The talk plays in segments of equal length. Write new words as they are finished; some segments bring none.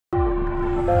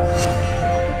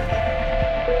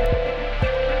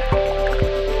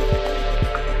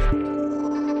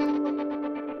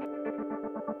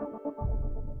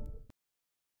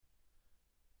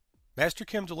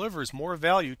Mastercam delivers more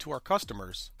value to our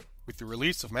customers with the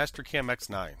release of Mastercam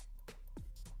X9.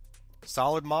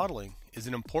 Solid modeling is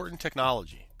an important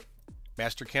technology.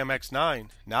 Mastercam X9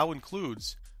 now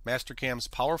includes Mastercam's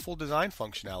powerful design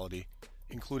functionality,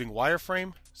 including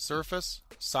wireframe, surface,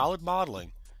 solid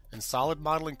modeling, and solid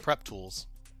modeling prep tools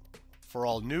for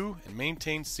all new and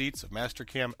maintained seats of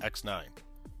Mastercam X9.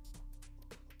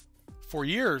 For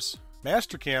years,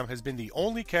 Mastercam has been the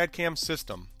only CAD/CAM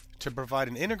system to provide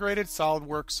an integrated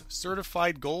SOLIDWORKS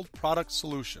Certified Gold Product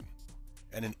solution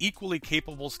and an equally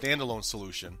capable standalone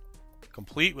solution,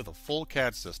 complete with a full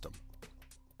CAD system.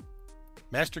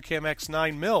 Mastercam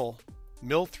X9 Mill,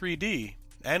 Mill 3D,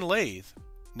 and Lathe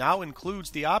now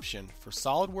includes the option for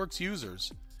SOLIDWORKS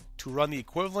users to run the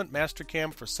equivalent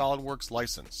Mastercam for SOLIDWORKS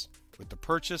license with the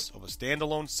purchase of a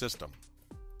standalone system.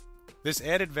 This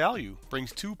added value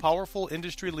brings two powerful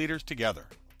industry leaders together.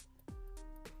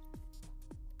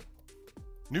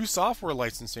 New software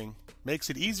licensing makes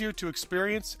it easier to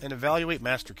experience and evaluate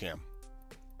Mastercam.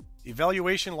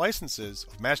 Evaluation licenses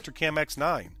of Mastercam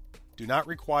X9 do not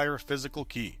require a physical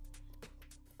key.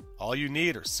 All you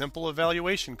need are simple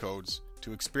evaluation codes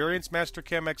to experience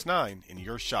Mastercam X9 in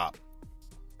your shop.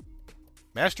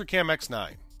 Mastercam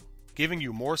X9, giving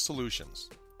you more solutions.